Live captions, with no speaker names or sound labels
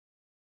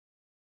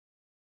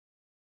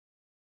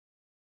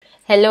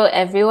Hello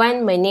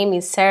everyone, my name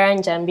is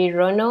Serah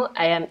Rono.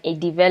 I am a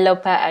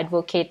developer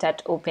advocate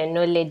at Open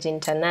Knowledge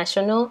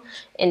International,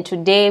 and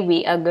today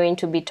we are going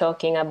to be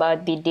talking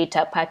about the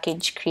data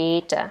package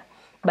creator.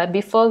 But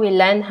before we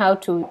learn how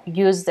to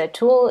use the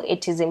tool,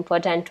 it is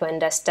important to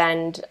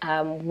understand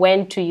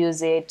when to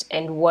use it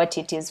and what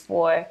it is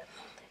for.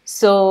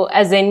 So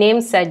as the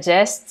name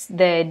suggests,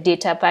 the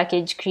data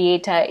package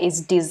creator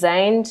is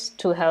designed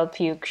to help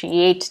you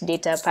create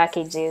data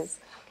packages.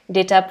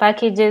 Data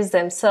packages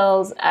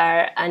themselves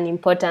are an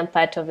important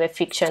part of a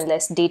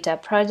frictionless data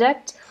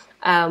project,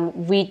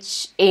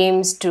 which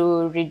aims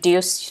to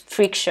reduce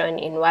friction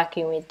in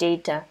working with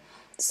data.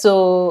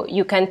 So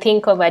you can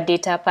think of a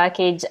data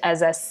package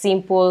as a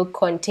simple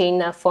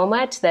container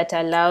format that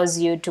allows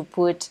you to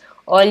put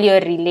all your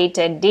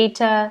related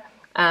data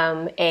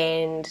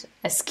and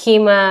a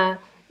schema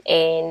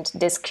and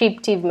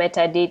descriptive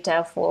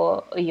metadata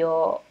for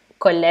your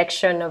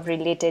collection of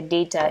related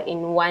data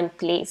in one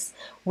place,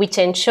 which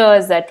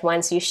ensures that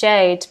once you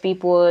share it,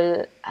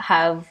 people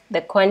have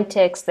the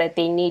context that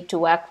they need to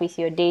work with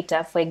your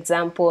data. For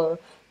example,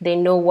 they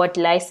know what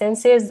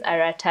licenses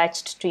are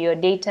attached to your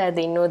data,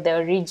 they know the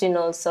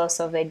original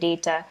source of the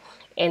data,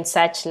 and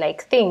such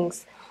like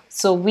things.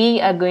 So we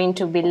are going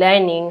to be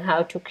learning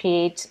how to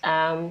create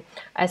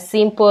a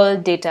simple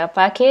data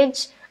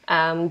package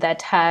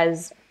that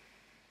has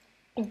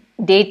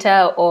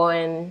data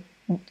on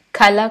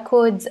color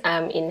codes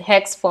in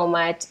hex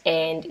format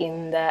and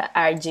in the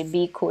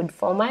RGB code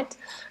format.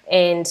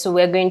 And so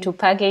we're going to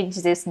package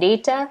this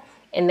data,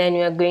 and then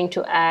we're going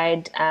to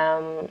add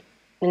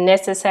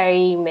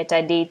necessary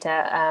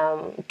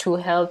metadata to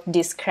help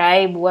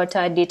describe what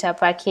our data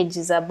package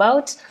is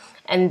about.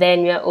 And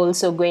then we're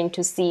also going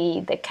to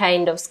see the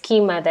kind of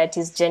schema that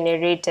is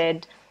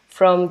generated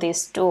from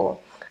this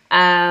tool.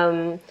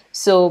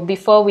 So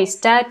before we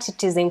start,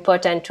 it is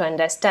important to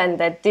understand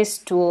that this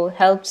tool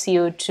helps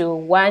you to,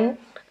 one,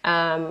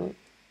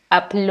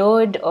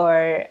 upload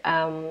or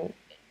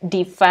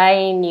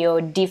define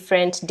your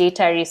different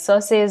data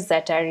resources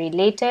that are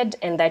related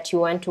and that you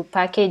want to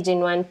package in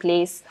one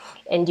place,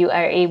 and you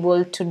are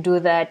able to do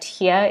that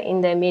here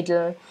in the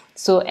middle.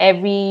 So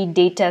every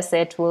data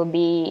set will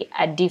be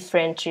a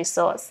different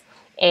resource,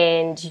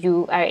 and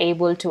you are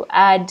able to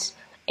add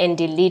and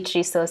delete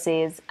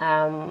resources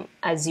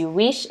as you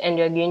wish, and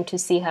you're going to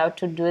see how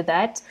to do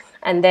that.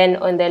 And then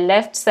on the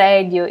left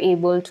side, you're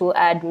able to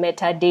add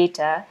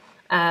metadata,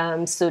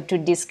 so to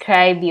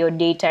describe your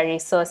data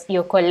resource,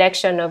 your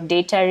collection of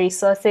data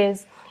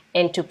resources,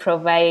 and to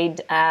provide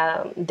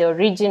the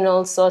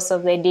original source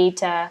of the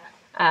data,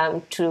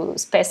 to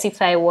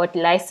specify what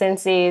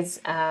licenses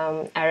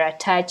are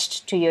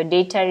attached to your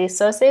data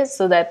resources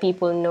so that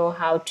people know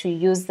how to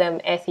use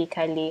them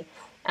ethically,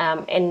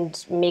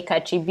 and make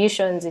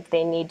attributions if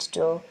they need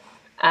to,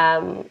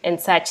 and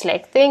such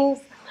like things.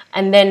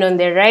 And then on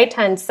the right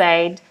hand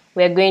side,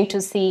 we're going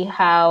to see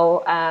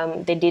how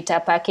the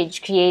data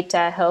package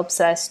creator helps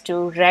us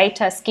to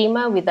write a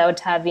schema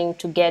without having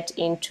to get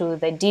into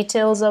the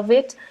details of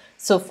it.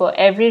 So for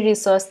every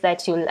resource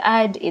that you'll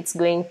add, it's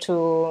going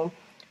to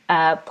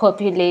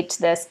populate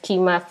the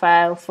schema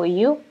file for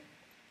you.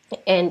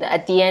 And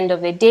at the end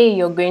of the day,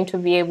 you're going to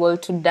be able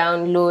to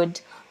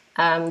download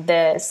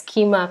the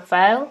schema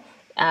file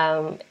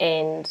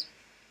and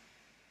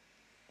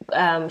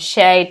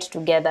share it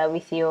together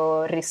with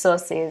your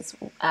resources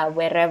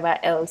wherever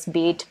else,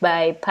 be it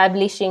by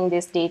publishing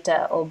this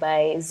data or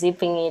by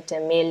zipping it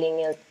and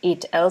mailing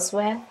it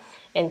elsewhere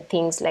and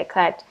things like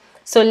that.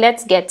 So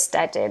let's get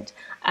started.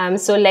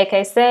 So like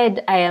I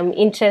said, I am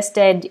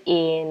interested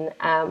in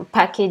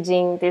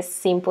packaging this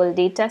simple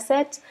data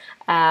set,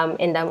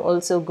 and I'm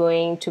also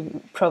going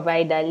to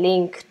provide a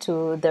link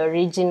to the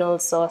original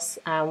source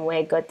where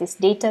I got this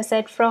data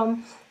set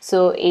from.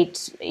 So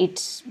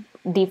it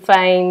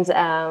defines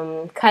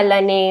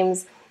color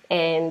names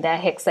and the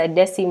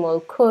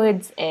hexadecimal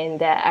codes and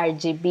the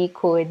RGB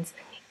codes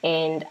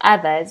and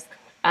others.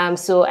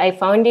 So I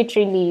found it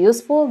really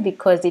useful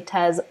because it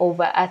has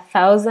over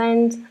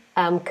 1,000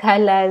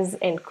 colors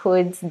and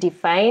codes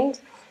defined.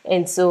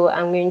 And so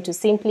I'm going to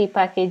simply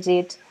package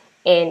it,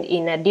 and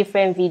in a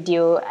different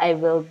video, I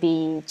will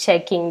be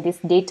checking this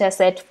data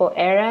set for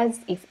errors,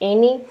 if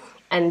any.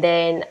 And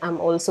then I'm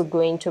also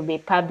going to be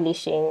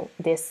publishing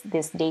this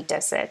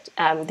data set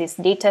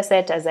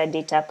as a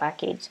data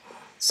package.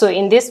 So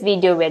in this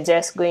video, we're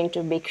just going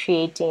to be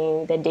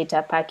creating the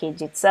data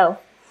package itself.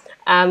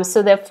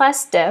 So the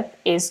first step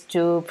is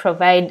to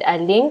provide a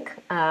link,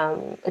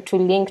 to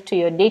link to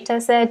your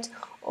data set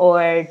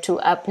or to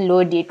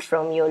upload it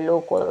from your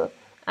local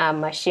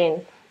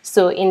machine.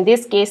 So in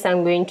this case,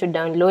 I'm going to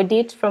download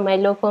it from my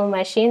local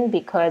machine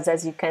because,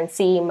 as you can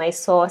see, my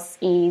source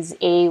is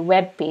a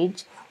web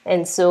page.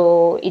 And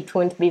so it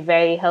won't be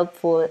very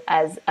helpful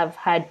as I've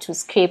had to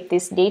scrape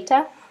this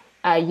data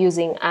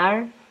using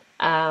R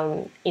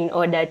in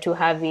order to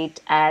have it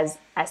as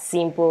a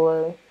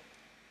simple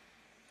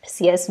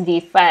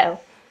CSV file.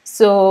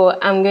 So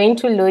I'm going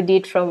to load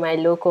it from my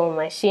local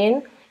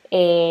machine,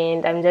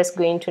 and I'm just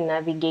going to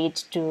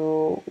navigate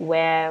to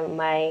where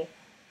my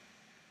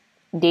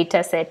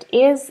dataset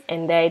is,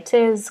 and there it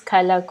is,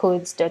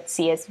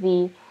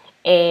 colorcodes.csv.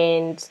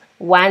 And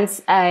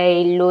once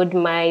I load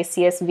my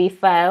CSV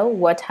file,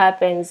 what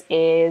happens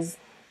is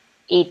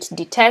it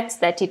detects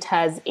that it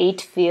has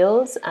 8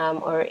 fields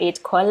or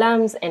 8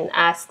 columns and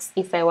asks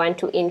if I want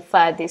to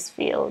infer these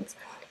fields.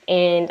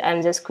 And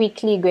I'm just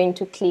quickly going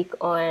to click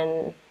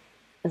on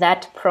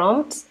that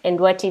prompt, and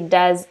what it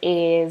does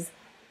is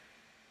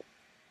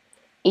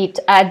it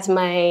adds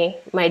my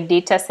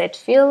dataset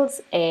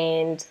fields,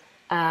 and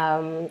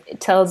it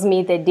tells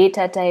me the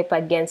data type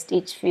against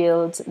each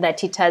field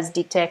that it has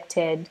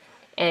detected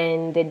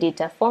and the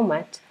data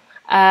format.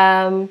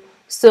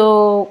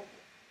 So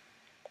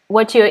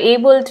what you're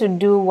able to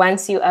do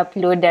once you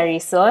upload a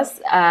resource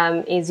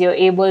is you're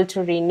able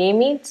to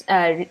rename it,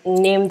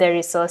 name the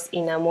resource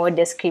in a more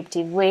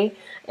descriptive way.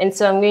 And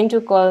so I'm going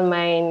to call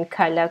mine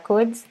color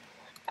codes.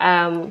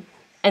 And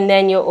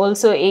then you're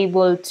also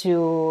able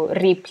to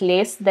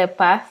replace the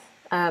path,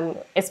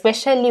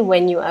 especially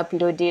when you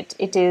upload it.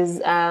 It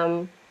is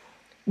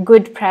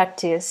good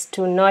practice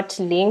to not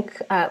link,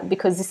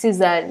 because this is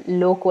a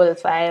local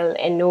file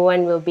and no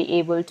one will be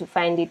able to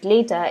find it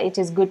later. It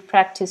is good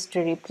practice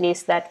to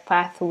replace that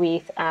path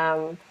with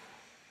a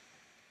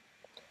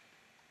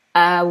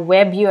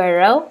web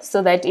URL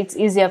so that it's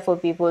easier for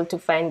people to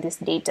find this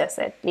data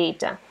set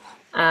later.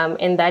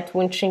 And that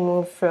won't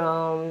remove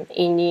from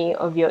any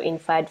of your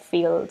inferred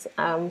fields.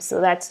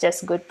 So that's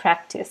just good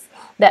practice.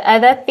 The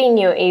other thing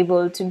you're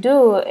able to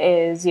do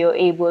is you're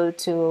able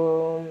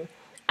to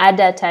add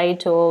a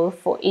title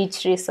for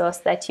each resource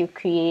that you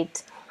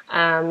create.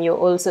 You're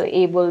also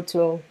able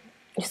to,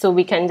 so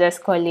we can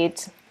just call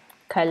it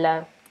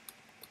color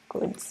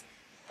codes.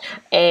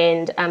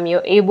 And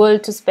you're able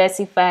to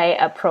specify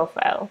a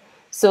profile.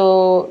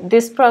 So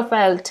this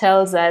profile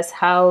tells us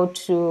how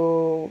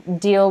to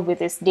deal with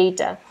this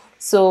data.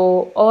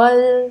 So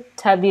all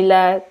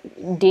tabular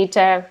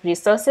data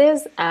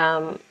resources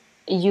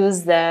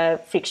use the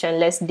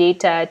frictionless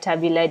data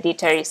tabular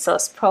data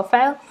resource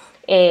profile,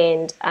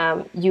 and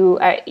you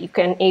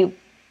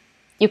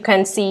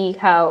can see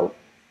how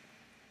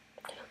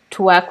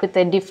to work with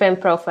the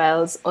different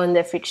profiles on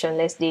the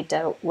Frictionless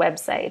Data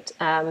website.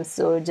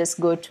 So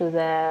just go to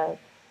the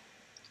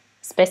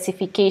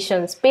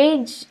specifications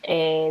page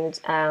and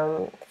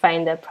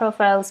find the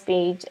profiles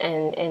page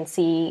and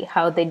see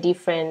how the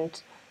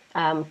different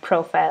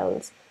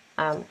profiles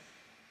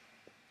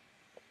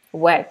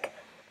work.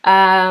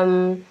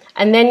 And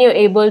then you're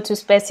able to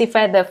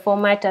specify the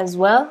format as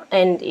well,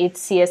 and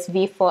it's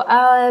CSV for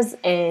ours,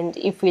 and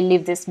if we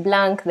leave this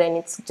blank, then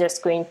it's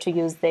just going to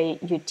use the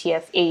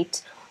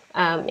UTF-8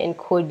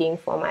 encoding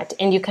format.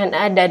 And you can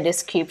add a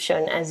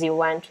description as you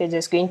want. We're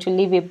just going to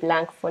leave it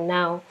blank for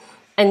now.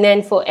 And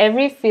then for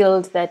every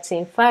field that's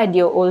inferred,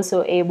 you're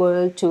also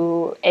able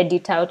to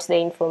edit out the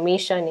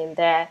information in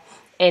there,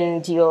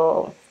 and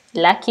you're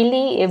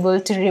luckily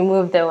able to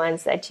remove the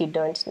ones that you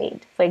don't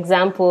need. For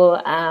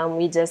example,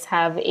 we just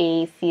have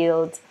a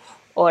field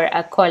or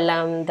a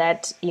column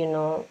that, you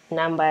know,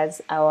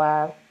 numbers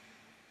our,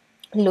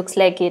 looks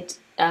like it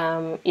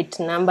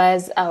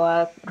numbers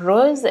our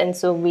rows, and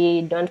so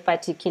we don't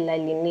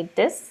particularly need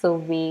this, so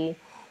we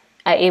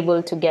are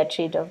able to get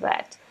rid of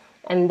that.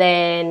 And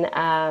then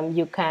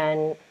you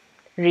can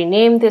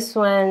rename this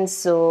one.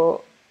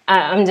 So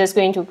I'm just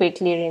going to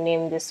quickly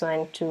rename this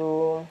one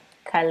to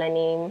color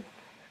name,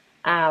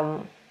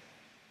 and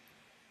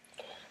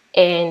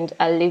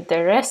I'll leave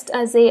the rest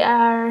as they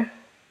are.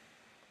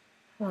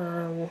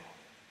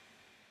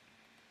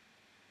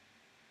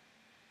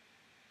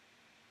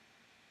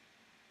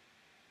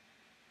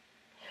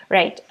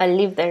 Right, I'll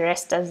leave the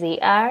rest as they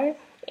are,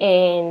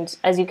 and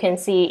as you can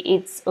see,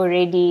 it's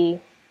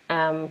already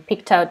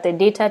picked out the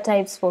data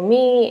types for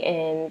me,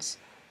 and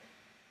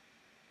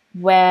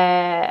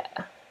where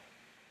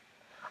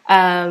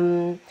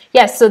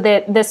yeah, so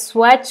the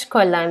swatch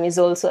column is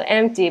also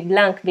empty,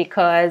 blank,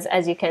 because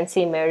as you can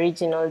see in my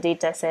original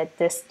data set,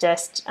 this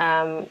just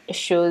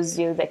shows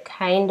you the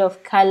kind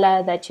of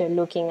color that you're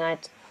looking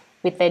at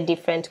with the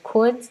different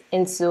codes.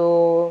 And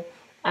so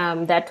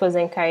that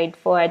wasn't carried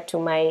forward to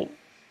my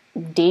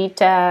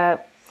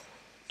data,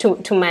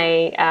 to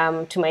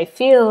my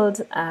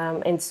field,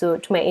 and so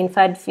to my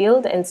inferred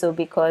field. And so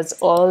because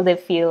all the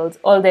fields,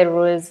 all the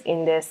rows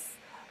in this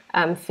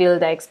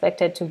field are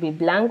expected to be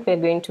blank, we're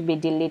going to be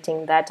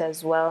deleting that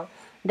as well.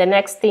 The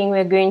next thing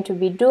we're going to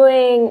be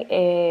doing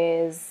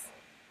is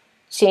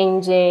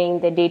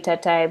changing the data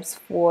types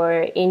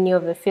for any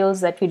of the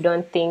fields that we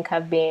don't think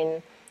have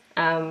been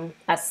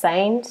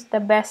assigned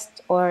the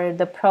best or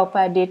the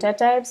proper data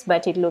types,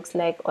 but it looks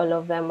like all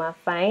of them are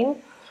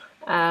fine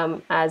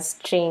as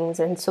strings,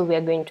 and so we're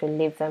going to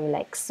leave them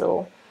like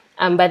so.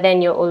 But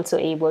then you're also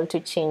able to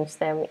change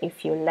them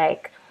if you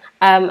like.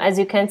 As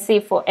you can see,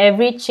 for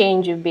every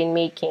change you've been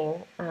making,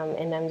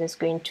 and I'm just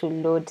going to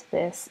load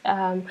this,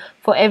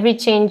 for every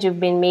change you've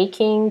been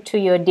making to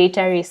your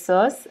data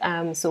resource,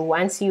 so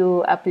once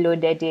you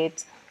uploaded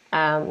it,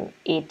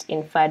 it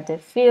inferred the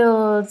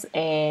fields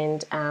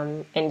and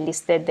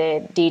listed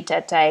the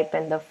data type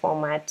and the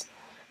format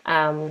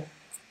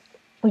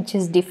which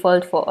is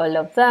default for all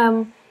of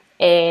them.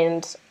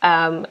 And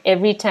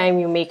every time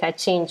you make a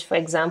change, for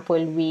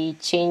example, we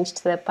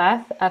changed the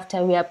path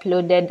after we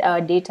uploaded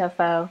our data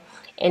file,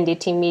 and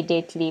it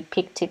immediately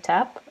picked it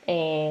up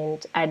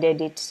and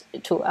added it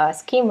to our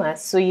schema.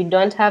 So you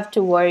don't have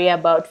to worry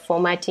about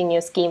formatting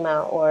your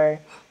schema or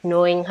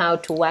knowing how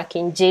to work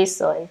in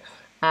JSON.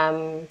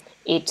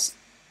 It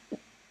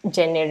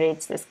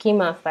generates the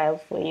schema file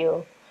for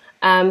you.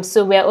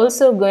 So we're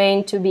also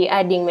going to be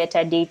adding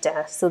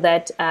metadata so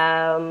that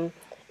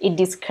it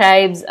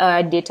describes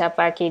our data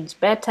package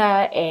better,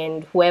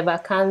 and whoever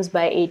comes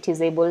by it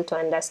is able to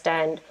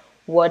understand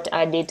what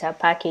our data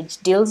package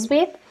deals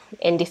with.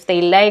 And if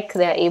they like,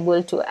 they're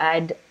able to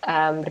add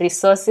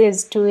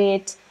resources to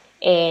it,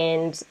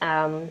 and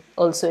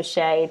also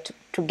share it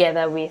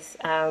together with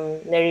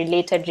the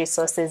related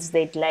resources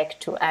they'd like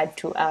to add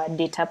to our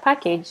data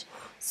package.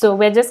 So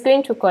we're just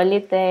going to call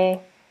it the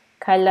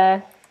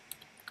color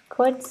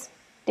codes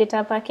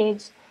data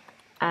package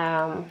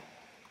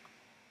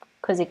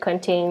because it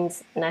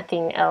contains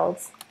nothing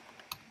else.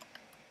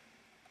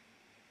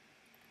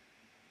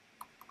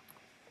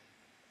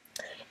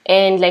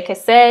 And like I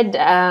said,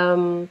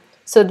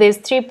 so there's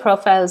 3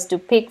 profiles to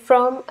pick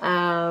from.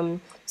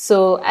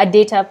 So a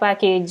data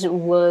package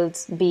will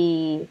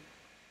be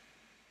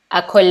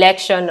a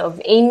collection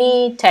of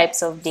any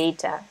types of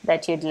data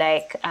that you'd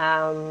like.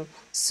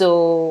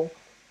 So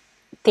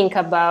think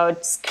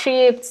about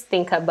scripts,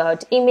 think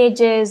about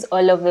images,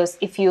 all of those.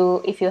 If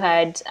you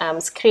had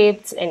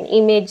scripts and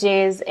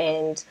images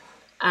and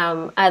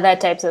other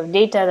types of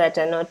data that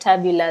are not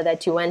tabular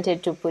that you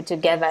wanted to put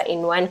together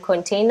in one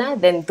container,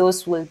 then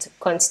those would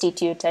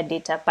constitute a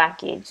data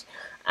package.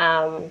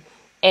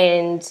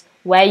 And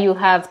where you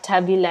have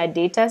tabular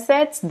data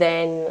sets,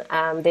 then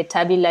the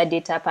tabular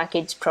data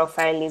package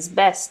profile is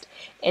best.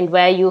 And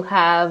where you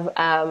have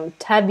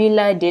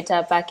tabular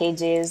data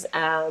packages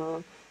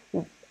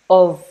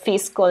of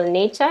fiscal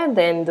nature,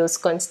 then those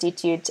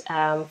constitute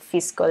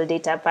fiscal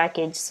data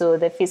package. So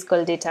the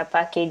fiscal data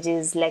package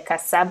is like a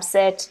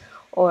subset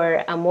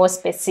or a more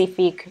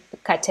specific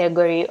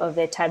category of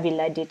the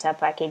tabular data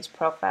package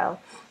profile.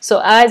 So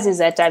ours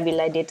is a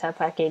tabular data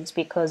package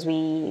because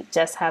we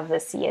just have the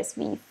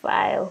CSV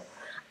file.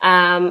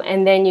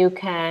 And then you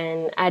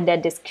can add a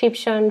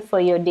description for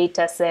your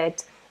data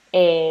set,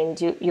 and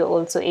you're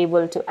also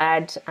able to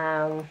add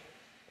a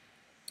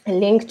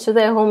link to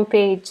the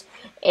homepage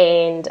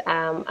and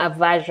a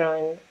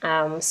version.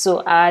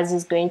 So ours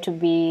is going to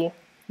be,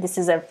 this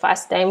is the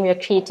first time we're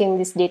creating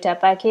this data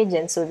package,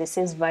 and so this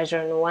is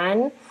version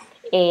 1.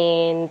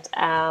 And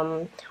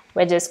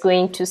we're just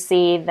going to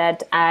say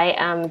that I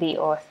am the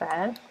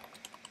author.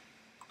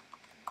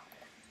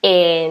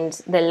 And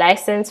the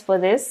license for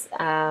this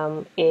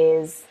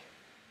is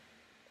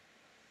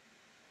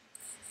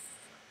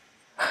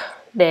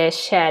the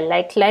share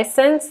like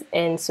license,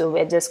 and so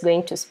we're just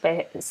going to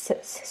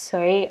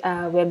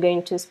we're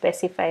going to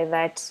specify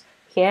that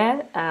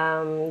here.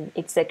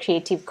 It's a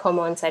Creative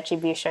Commons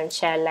Attribution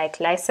Share Like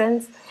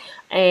license.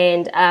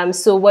 And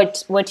so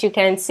what you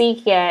can see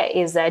here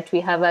is that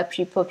we have a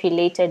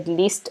pre-populated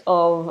list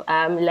of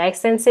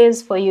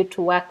licenses for you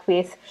to work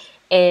with.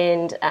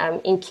 And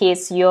in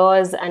case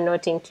yours are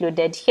not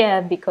included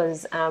here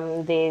because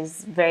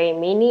there's very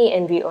many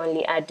and we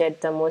only added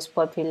the most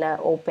popular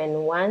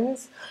open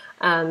ones,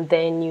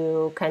 then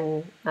you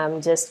can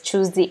just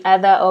choose the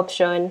other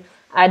option,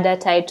 add a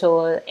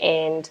title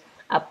and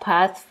a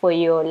path for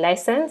your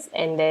license,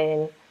 and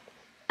then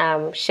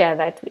share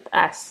that with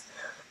us.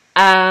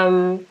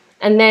 And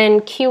then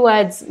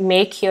keywords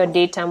make your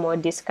data more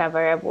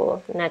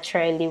discoverable.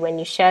 Naturally, when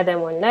you share them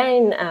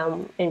online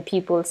and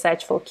people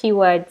search for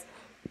keywords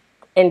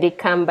and they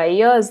come by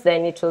yours,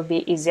 then it will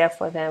be easier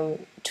for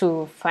them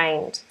to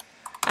find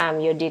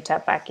your data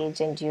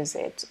package and use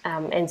it.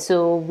 And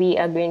so we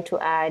are going to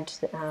add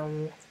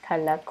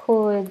color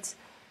codes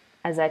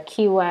as a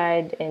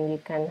keyword, and you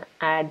can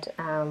add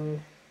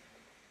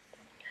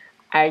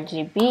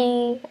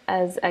RGB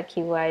as a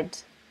keyword.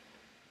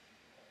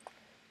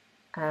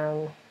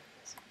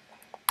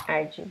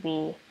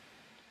 RGB,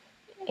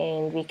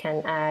 and we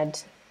can add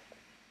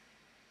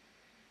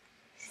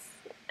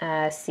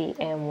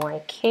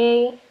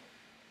CMYK,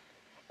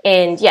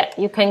 and yeah,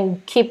 you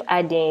can keep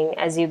adding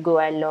as you go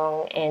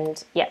along,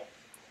 and yeah,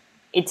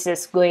 it's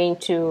just going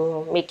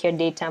to make your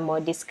data more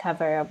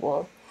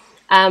discoverable.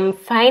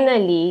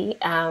 Finally,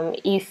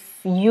 if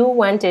you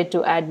wanted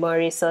to add more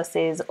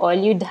resources, all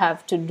you'd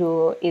have to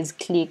do is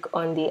click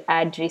on the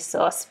add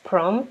resource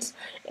prompt,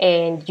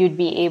 and you'd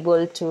be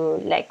able to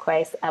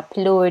likewise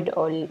upload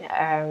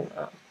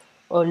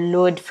or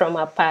load from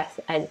a path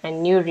a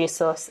new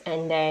resource,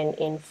 and then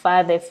in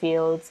further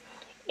fields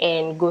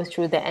and go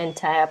through the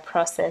entire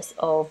process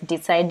of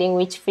deciding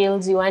which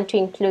fields you want to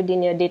include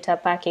in your data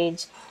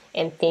package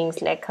and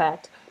things like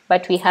that.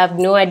 But we have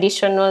no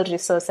additional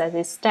resource at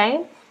this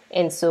time,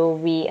 and so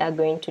we are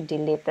going to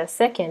delete the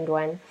second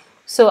one.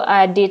 So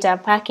our data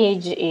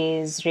package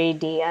is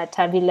ready, our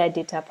tabular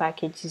data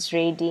package is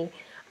ready.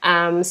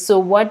 So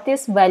what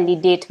this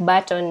validate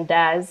button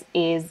does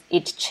is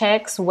it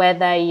checks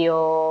whether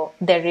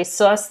the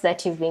resource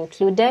that you've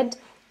included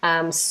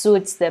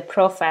suits the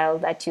profile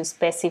that you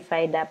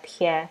specified up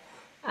here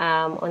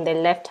on the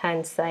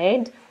left-hand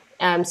side.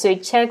 So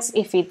it checks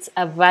if it's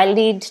a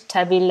valid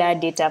tabular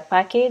data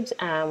package,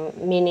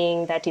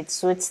 meaning that it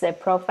suits the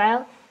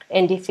profile.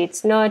 And if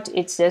it's not,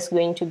 it's just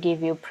going to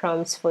give you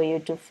prompts for you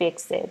to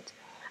fix it.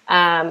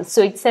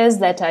 So it says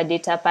that our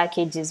data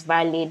package is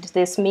valid.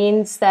 This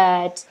means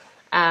that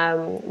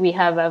we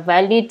have a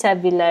valid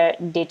tabular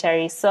data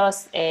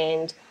resource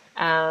and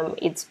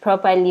it's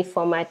properly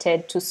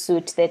formatted to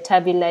suit the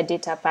tabular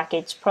data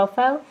package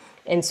profile.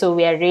 And so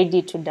we are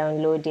ready to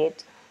download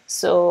it.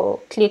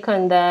 So click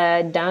on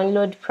the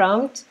download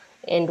prompt,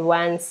 and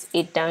once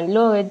it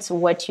downloads,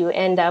 what you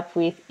end up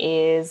with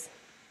is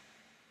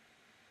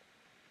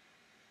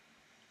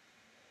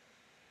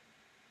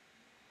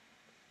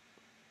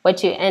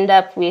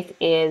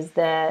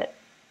the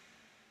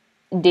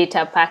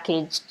data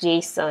package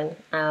JSON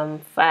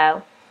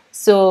file.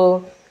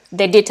 So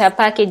the data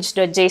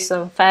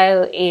package.json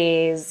file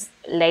is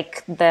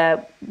like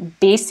the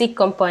basic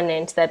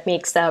component that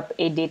makes up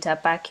a data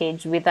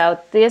package.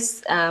 Without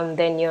this,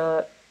 then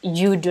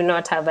you do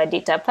not have a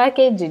data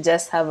package, you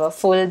just have a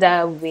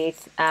folder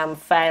with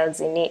files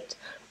in it.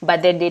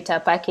 But the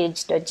data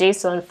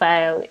package.json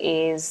file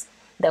is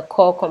the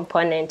core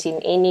component in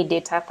any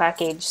data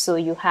package. So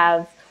you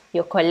have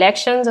your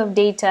collections of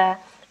data,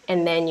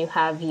 and then you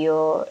have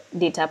your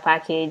data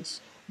package,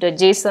 the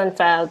JSON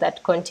file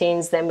that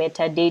contains the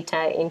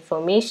metadata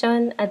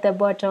information at the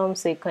bottom.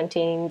 So it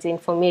contains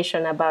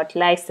information about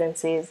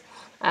licenses,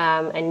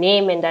 a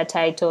name and a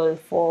title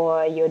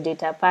for your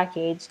data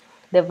package,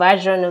 the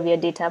version of your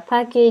data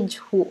package,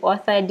 who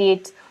authored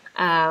it,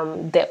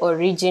 the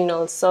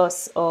original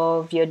source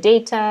of your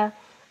data,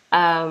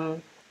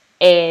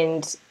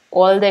 and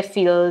all the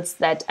fields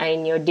that are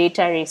in your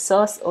data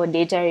resource or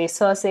data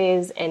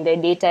resources and the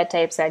data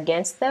types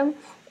against them.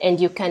 And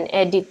you can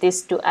edit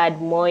this to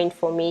add more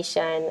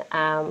information,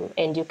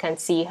 and you can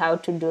see how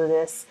to do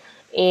this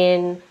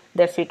in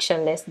the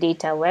Frictionless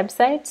Data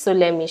website. So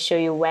let me show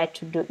you where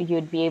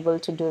you'd be able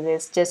to do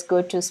this. Just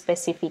go to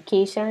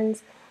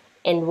specifications,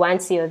 and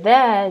once you're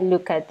there,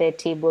 look at the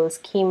table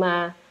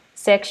schema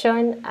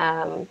section,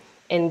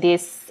 and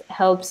this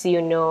helps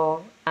you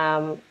know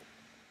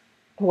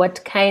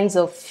what kinds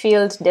of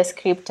field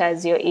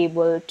descriptors you're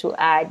able to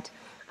add.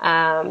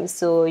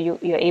 So you're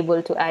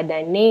able to add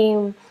a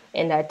name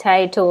and a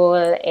title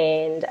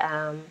and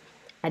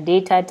a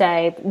data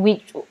type,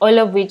 all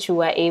of which we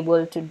were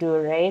able to do,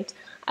 right?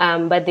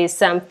 But there's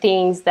some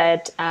things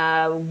that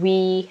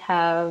we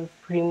have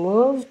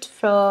removed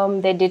from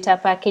the data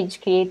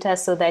package creator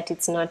so that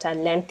it's not a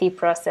lengthy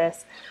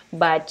process,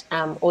 but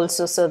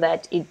also so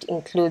that it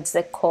includes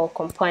the core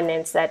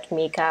components that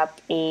make up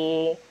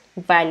a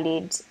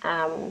valid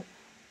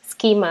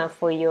schema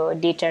for your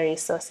data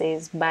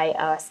resources by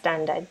our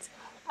standards.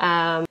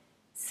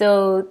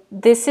 So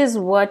this is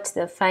what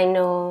the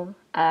final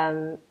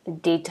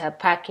data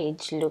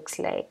package looks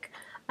like.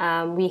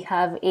 We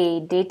have a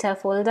data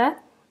folder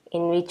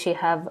in which we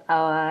have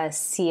our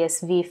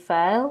CSV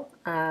file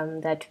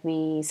that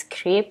we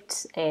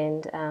scraped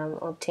and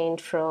obtained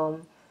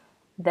from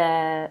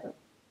the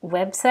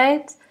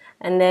website.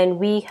 And then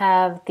we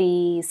have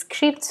the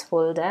scripts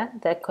folder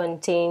that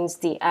contains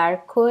the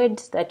R code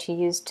that you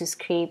use to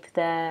scrape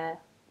the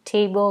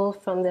table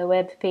from the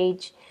web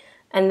page.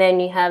 And then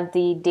you have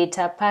the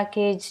data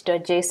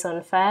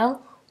package.json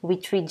file,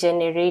 which we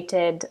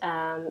generated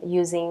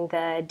using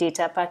the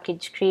data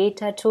package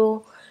creator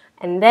tool.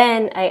 And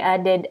then I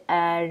added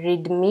a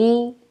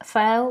README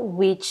file,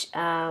 which,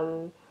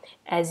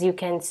 as you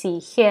can see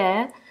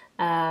here,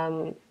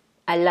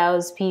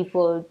 allows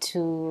people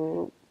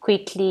to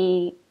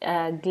quickly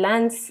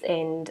glance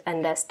and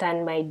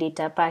understand my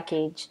data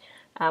package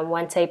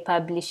once I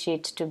publish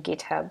it to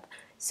GitHub.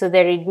 So the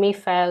README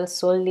file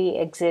solely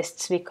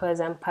exists because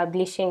I'm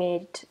publishing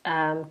it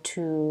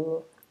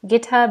to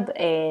GitHub,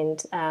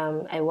 and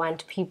I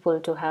want people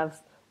to have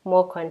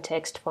more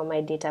context for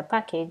my data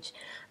package.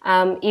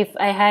 If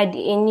I had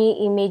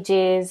any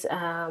images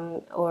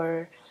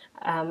or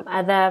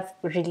other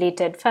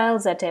related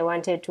files that I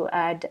wanted to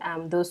add,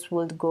 those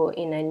would go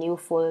in a new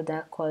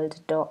folder called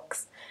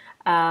docs.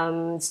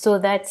 So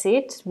that's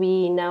it.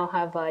 We now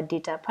have our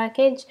data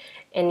package,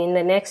 and in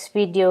the next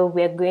video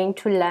we're going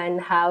to learn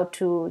how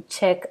to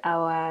check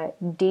our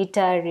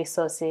data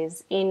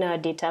resources in our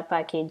data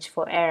package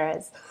for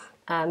errors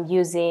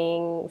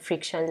using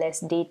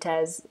Frictionless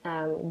Data's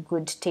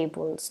good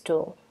tables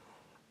tool.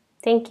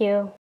 Thank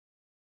you.